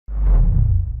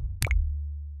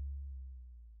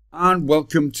And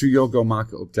welcome to your Go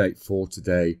Market Update for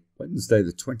today, Wednesday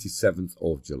the 27th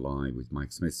of July with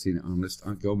Mike Smith, Senior Analyst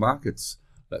at Go Markets.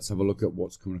 Let's have a look at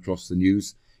what's coming across the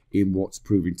news in what's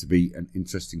proving to be an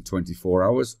interesting 24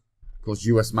 hours. Of course,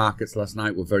 US markets last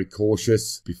night were very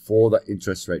cautious before that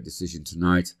interest rate decision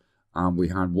tonight, and we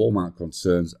had Walmart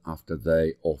concerns after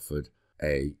they offered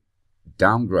a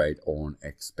downgrade on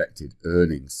expected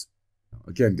earnings.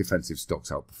 Again, defensive stocks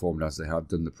outperformed as they had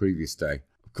done the previous day.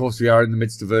 Of course, we are in the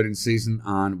midst of earnings season,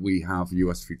 and we have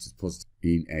US futures positive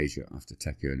in Asia after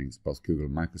tech earnings. Both Google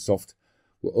and Microsoft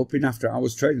were up in after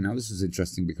hours trading. Now, this is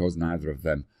interesting because neither of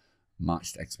them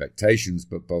matched expectations,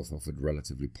 but both offered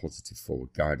relatively positive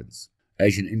forward guidance.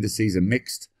 Asian indices are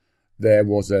mixed. There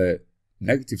was a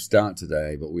negative start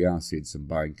today, but we are seeing some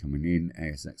buying coming in.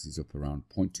 ASX is up around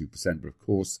 0.2%, but of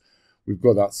course, we've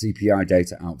got that CPI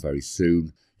data out very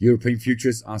soon. European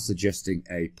futures are suggesting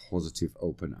a positive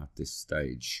open at this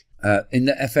stage. In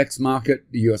the FX market,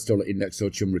 the US dollar index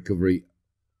saw some recovery,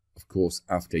 of course,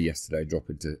 after yesterday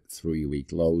dropping to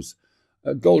 3-week lows.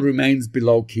 Gold remains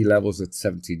below key levels at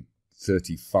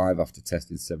 1735 after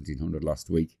testing 1700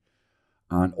 last week.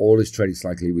 And oil is trading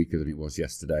slightly weaker than it was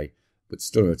yesterday, but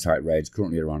still in a tight range,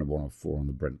 currently around 104 on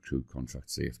the Brent crude contract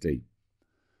CFD.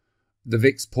 The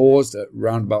VIX paused at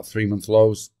around about 3-month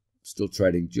lows, still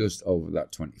trading just over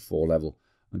that 24 level,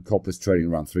 and copper's trading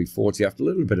around 340 after a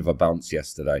little bit of a bounce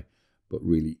yesterday, but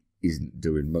really isn't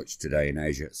doing much today in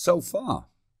Asia so far.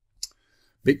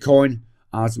 Bitcoin,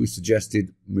 as we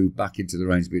suggested, moved back into the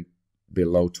range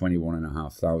below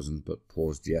 21,500, but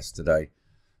paused yesterday,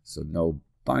 so no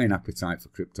buying appetite for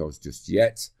cryptos just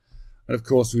yet. And of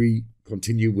course, we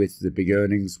continue with the big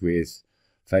earnings with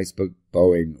Facebook,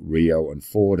 Boeing, Rio and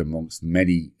Ford amongst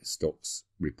many stocks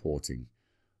reporting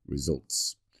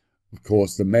results. Of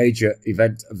course, the major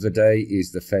event of the day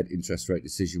is the Fed interest rate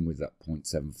decision with that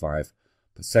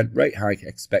 0.75% rate hike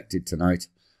expected tonight.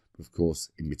 But of course,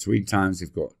 in between times,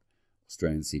 you've got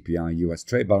Australian CPI, US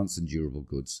trade balance and durable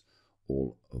goods,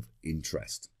 all of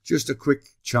interest. Just a quick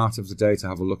chart of the day to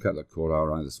have a look at that caught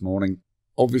our eye this morning.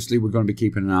 Obviously, we're going to be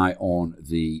keeping an eye on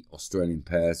the Australian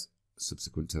pairs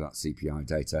subsequent to that CPI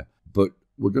data, but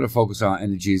we're going to focus our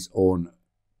energies on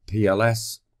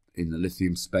PLS. In the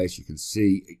lithium space, you can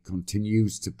see it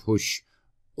continues to push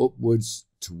upwards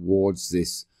towards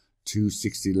this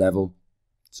 260 level.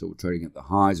 So we're trading at the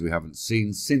highs we haven't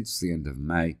seen since the end of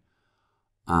May,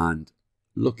 and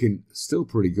looking still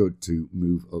pretty good to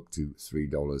move up to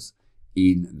 $3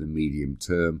 in the medium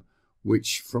term,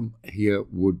 which from here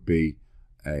would be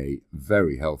a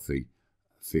very healthy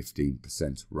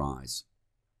 15% rise.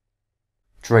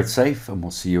 Trade safe, and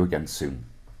we'll see you again soon.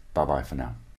 Bye-bye for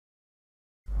now.